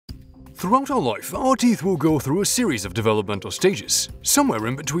Throughout our life, our teeth will go through a series of developmental stages. Somewhere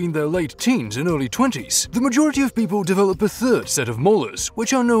in between their late teens and early 20s, the majority of people develop a third set of molars,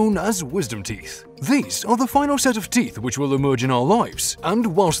 which are known as wisdom teeth. These are the final set of teeth which will emerge in our lives, and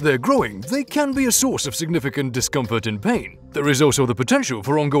whilst they're growing, they can be a source of significant discomfort and pain. There is also the potential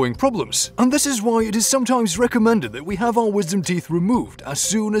for ongoing problems, and this is why it is sometimes recommended that we have our wisdom teeth removed as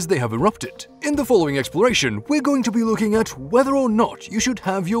soon as they have erupted. In the following exploration, we're going to be looking at whether or not you should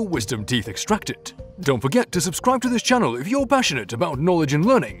have your wisdom teeth extracted. Don't forget to subscribe to this channel if you're passionate about knowledge and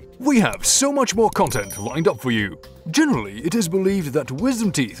learning. We have so much more content lined up for you. Generally, it is believed that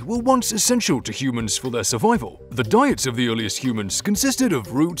wisdom teeth were once essential to humans for their survival. The diets of the earliest humans consisted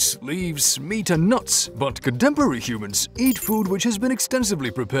of roots, leaves, meat and nuts, but contemporary humans eat food which has been extensively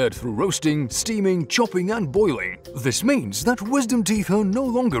prepared through roasting, steaming, chopping and boiling. This means that wisdom teeth are no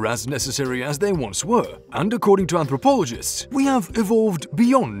longer as necessary as they once were, and according to anthropologists, we have evolved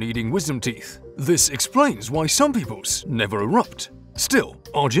beyond needing wisdom teeth. This explains why some peoples never erupt. Still,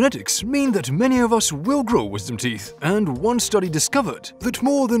 our genetics mean that many of us will grow wisdom teeth, and one study discovered that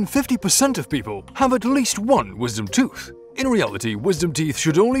more than 50% of people have at least one wisdom tooth. In reality, wisdom teeth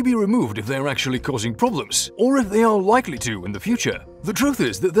should only be removed if they are actually causing problems, or if they are likely to in the future. The truth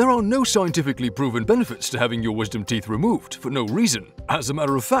is that there are no scientifically proven benefits to having your wisdom teeth removed for no reason. As a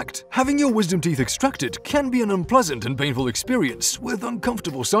matter of fact, having your wisdom teeth extracted can be an unpleasant and painful experience with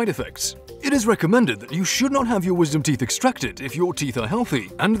uncomfortable side effects. It is recommended that you should not have your wisdom teeth extracted if your teeth are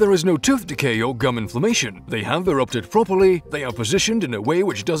healthy and there is no tooth decay or gum inflammation. They have erupted properly, they are positioned in a way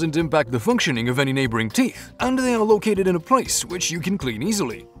which doesn't impact the functioning of any neighboring teeth, and they are located in a place which you can clean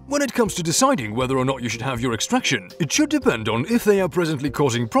easily. When it comes to deciding whether or not you should have your extraction, it should depend on if they are presently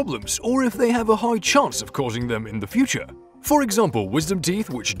causing problems or if they have a high chance of causing them in the future. For example, wisdom teeth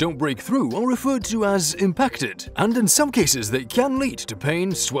which don't break through are referred to as impacted, and in some cases they can lead to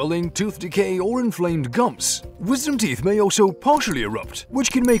pain, swelling, tooth decay, or inflamed gums. Wisdom teeth may also partially erupt,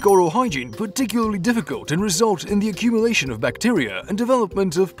 which can make oral hygiene particularly difficult and result in the accumulation of bacteria and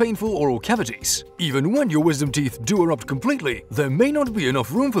development of painful oral cavities. Even when your wisdom teeth do erupt completely, there may not be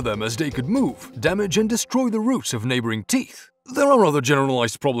enough room for them as they could move, damage, and destroy the roots of neighboring teeth. There are other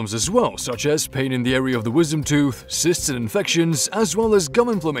generalized problems as well, such as pain in the area of the wisdom tooth, cysts and infections, as well as gum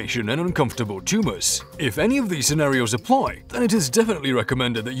inflammation and uncomfortable tumors. If any of these scenarios apply, then it is definitely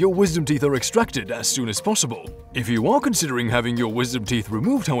recommended that your wisdom teeth are extracted as soon as possible. If you are considering having your wisdom teeth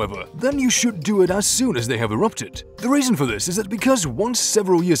removed, however, then you should do it as soon as they have erupted. The reason for this is that because once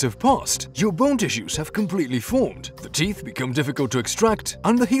several years have passed, your bone tissues have completely formed, the teeth become difficult to extract,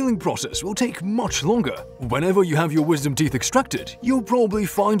 and the healing process will take much longer. Whenever you have your wisdom teeth extracted, you'll probably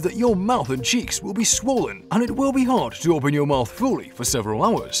find that your mouth and cheeks will be swollen, and it will be hard to open your mouth fully for several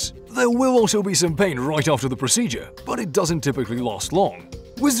hours. There will also be some pain right after the procedure, but it doesn't typically last long.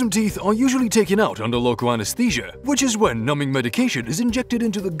 Wisdom teeth are usually taken out under local anesthesia, which is when numbing medication is injected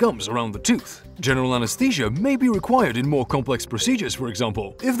into the gums around the tooth. General anesthesia may be required in more complex procedures, for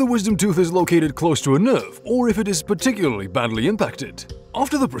example, if the wisdom tooth is located close to a nerve or if it is particularly badly impacted.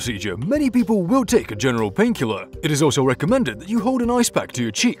 After the procedure, many people will take a general painkiller. It is also recommended that you hold an ice pack to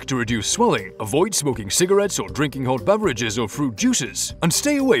your cheek to reduce swelling, avoid smoking cigarettes or drinking hot beverages or fruit juices, and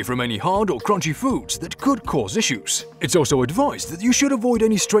stay away from any hard or crunchy foods that could cause issues. It's also advised that you should avoid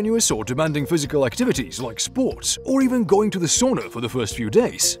any strenuous or demanding physical activities like sports or even going to the sauna for the first few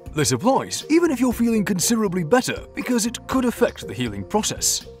days. This applies even if you're feeling considerably better because it could affect the healing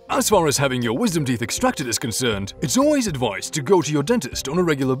process. As far as having your wisdom teeth extracted is concerned, it's always advised to go to your dentist on a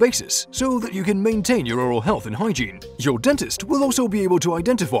regular basis so that you can maintain your oral health and hygiene. Your dentist will also be able to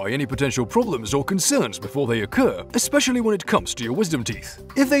identify any potential problems or concerns before they occur, especially when it comes to your wisdom teeth.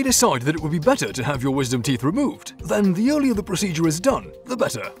 If they decide that it would be better to have your wisdom teeth removed, then the earlier the procedure is done, the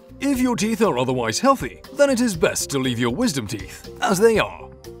better. If your teeth are otherwise healthy, then it is best to leave your wisdom teeth as they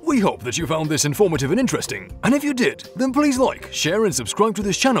are. We hope that you found this informative and interesting, and if you did, then please like, share and subscribe to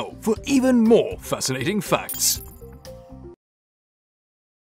this channel for even more fascinating facts.